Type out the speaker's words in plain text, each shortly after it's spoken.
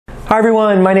Hi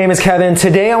everyone, my name is Kevin.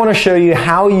 Today I want to show you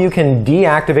how you can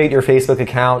deactivate your Facebook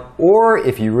account, or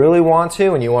if you really want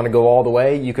to and you want to go all the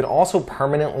way, you can also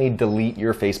permanently delete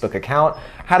your Facebook account.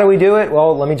 How do we do it?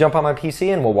 Well, let me jump on my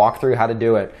PC and we'll walk through how to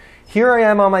do it. Here I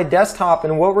am on my desktop,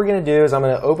 and what we're going to do is I'm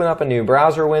going to open up a new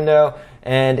browser window,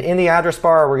 and in the address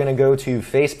bar we're going to go to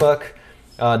Facebook.com.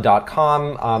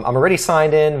 I'm already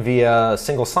signed in via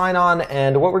single sign-on,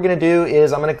 and what we're going to do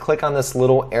is I'm going to click on this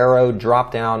little arrow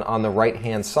drop down on the right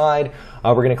hand side.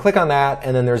 We're going to click on that,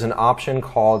 and then there's an option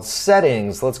called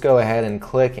settings. Let's go ahead and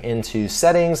click into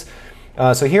settings.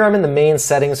 So here I'm in the main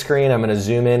settings screen. I'm going to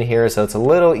zoom in here so it's a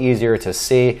little easier to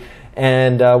see.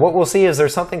 And what we'll see is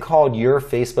there's something called your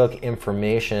Facebook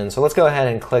information. So let's go ahead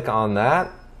and click on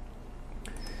that.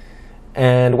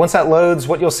 And once that loads,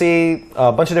 what you'll see,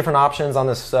 a bunch of different options on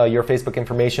this your Facebook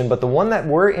information, but the one that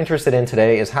we're interested in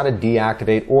today is how to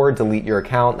deactivate or delete your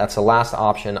account. That's the last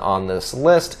option on this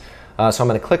list. So I'm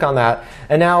going to click on that.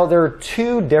 And now there are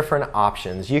two different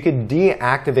options. You could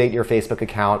deactivate your Facebook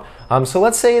account. So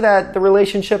let's say that the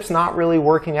relationship's not really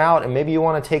working out and maybe you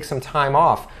want to take some time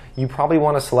off. You probably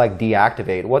want to select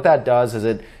deactivate. What that does is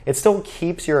it still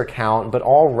keeps your account, but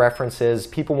all references,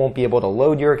 people won't be able to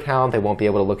load your account, they won't be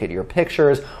able to look at your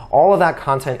pictures. All of that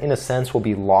content, in a sense, will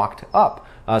be locked up.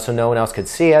 So no one else could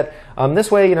see it.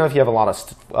 This way, if you have a lot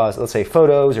of, let's say,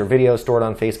 photos or videos stored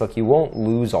on Facebook, you won't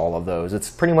lose all of those. It's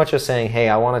pretty much just saying, hey,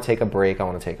 I want to take a break, I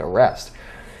want to take a rest.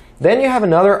 Then you have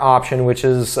another option, which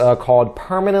is called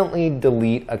permanently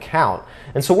delete account.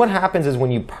 And so what happens is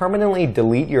when you permanently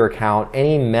delete your account,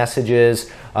 any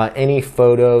messages, any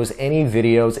photos, any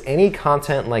videos, any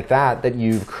content like that that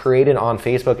you've created on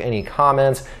Facebook, any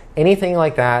comments, anything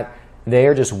like that, they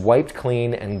are just wiped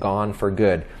clean and gone for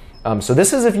good. So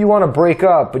this is if you want to break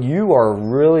up, but you are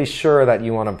really sure that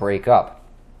you want to break up.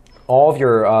 All of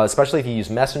your, especially if you use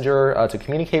Messenger to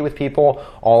communicate with people,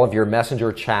 all of your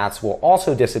Messenger chats will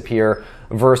also disappear.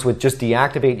 Versus with just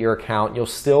deactivate your account, you'll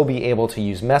still be able to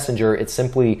use Messenger. It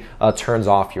simply turns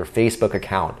off your Facebook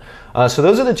account. So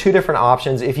those are the two different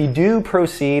options. If you do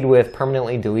proceed with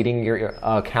permanently deleting your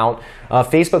account,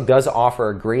 Facebook does offer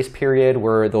a grace period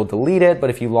where they'll delete it, but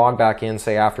if you log back in,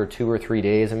 say after 2 or 3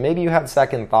 days, and maybe you had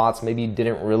second thoughts, maybe you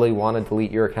didn't really want to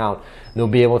delete your account, they'll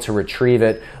be able to retrieve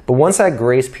it. But once that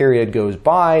grace period goes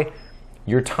by,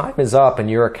 your time is up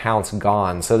and your account's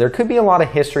gone. So there could be a lot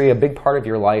of history, a big part of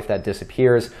your life that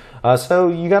disappears. So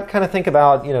you got to kind of think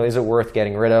about, is it worth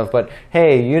getting rid of? But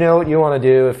hey, you know what you want to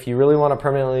do. If you really want to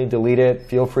permanently delete it,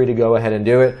 feel free to go ahead and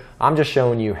do it. I'm just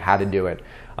showing you how to do it.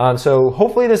 So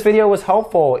hopefully this video was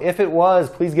helpful. If it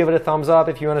was, please give it a thumbs up.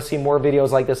 If you want to see more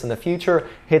videos like this in the future,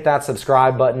 hit that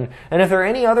subscribe button. And if there are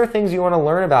any other things you want to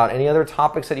learn about, any other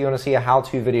topics that you want to see a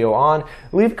how-to video on,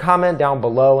 leave a comment down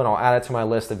below and I'll add it to my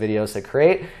list of videos to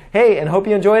create. Hey, and hope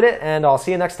you enjoyed it, and I'll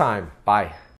see you next time. Bye.